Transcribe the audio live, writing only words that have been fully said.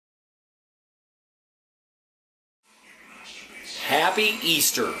Happy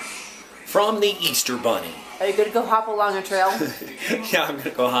Easter from the Easter Bunny. Are you gonna go hop along a trail? Yeah, I'm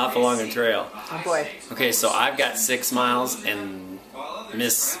gonna go hop along a trail. Oh boy. Okay, so I've got 6 miles and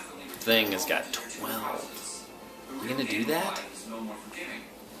Miss Thing has got 12. You gonna do that?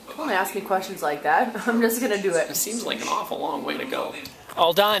 Don't ask me questions like that. I'm just gonna do It it. seems like an awful long way to go.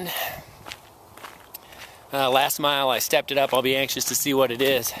 All done. Last mile, I stepped it up. I'll be anxious to see what it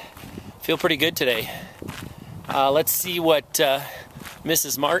is. Feel pretty good today. Let's see what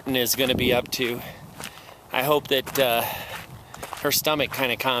Mrs. Martin is going to be up to. I hope that her stomach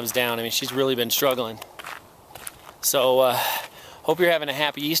kind of calms down. I mean, she's really been struggling. So, hope you're having a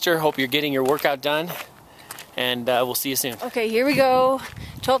happy Easter. Hope you're getting your workout done. And we'll see you soon. Okay, here we go.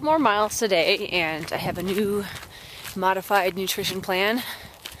 12 more miles today, and I have a new modified nutrition plan.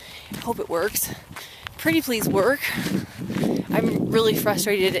 Hope it works. Pretty please work. I'm really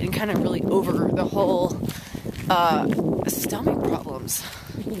frustrated and kind of really over the whole stomach problems.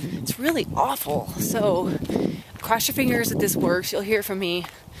 It's really awful. So cross your fingers that this works. You'll hear from me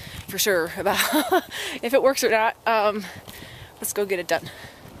for sure about if it works or not. Let's go get it done.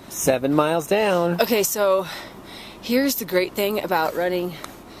 7 miles down. Okay, so here's the great thing about running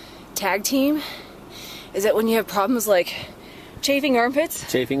tag team is that when you have problems like chafing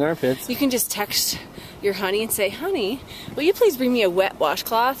armpits, you can just text your honey and say, honey, will you please bring me a wet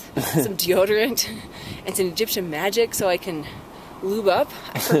washcloth, some deodorant, and some Egyptian magic so I can lube up?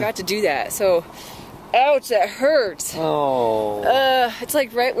 I forgot to do that. So, ouch, that hurts. Oh. It's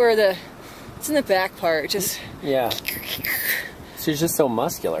like right where it's in the back part. Just. Yeah. She's just so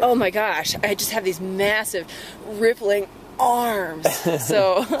muscular. Oh my gosh, I just have these massive rippling arms.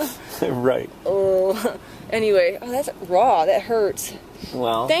 So. Right. Oh. Anyway, oh, that's raw. That hurts.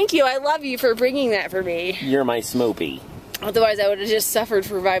 Well. Thank you. I love you for bringing that for me. You're my Smoopy. Otherwise, I would have just suffered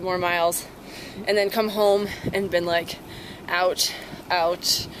for 5 more miles and then come home and been like, ouch,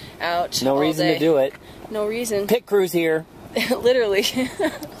 ouch, ouch. No reason to do it. No reason. Pit crew's here. Literally.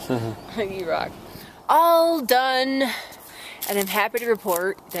 You rock. All done. And I'm happy to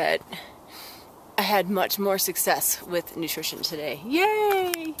report that I had much more success with nutrition today.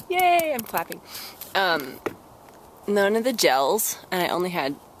 Yay! Yay! I'm clapping. None of the gels, and I only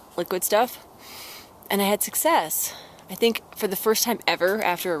had liquid stuff, and I had success. I think for the first time ever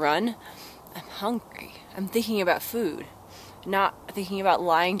after a run, I'm hungry. I'm thinking about food, not thinking about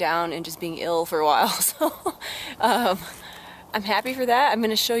lying down and just being ill for a while. So I'm happy for that. I'm going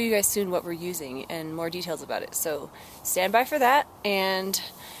to show you guys soon what we're using and more details about it. So stand by for that, and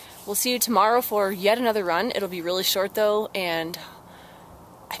we'll see you tomorrow for yet another run. It'll be really short though, and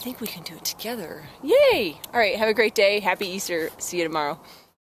I think we can do it together. Yay! All right, have a great day. Happy Easter. See you tomorrow.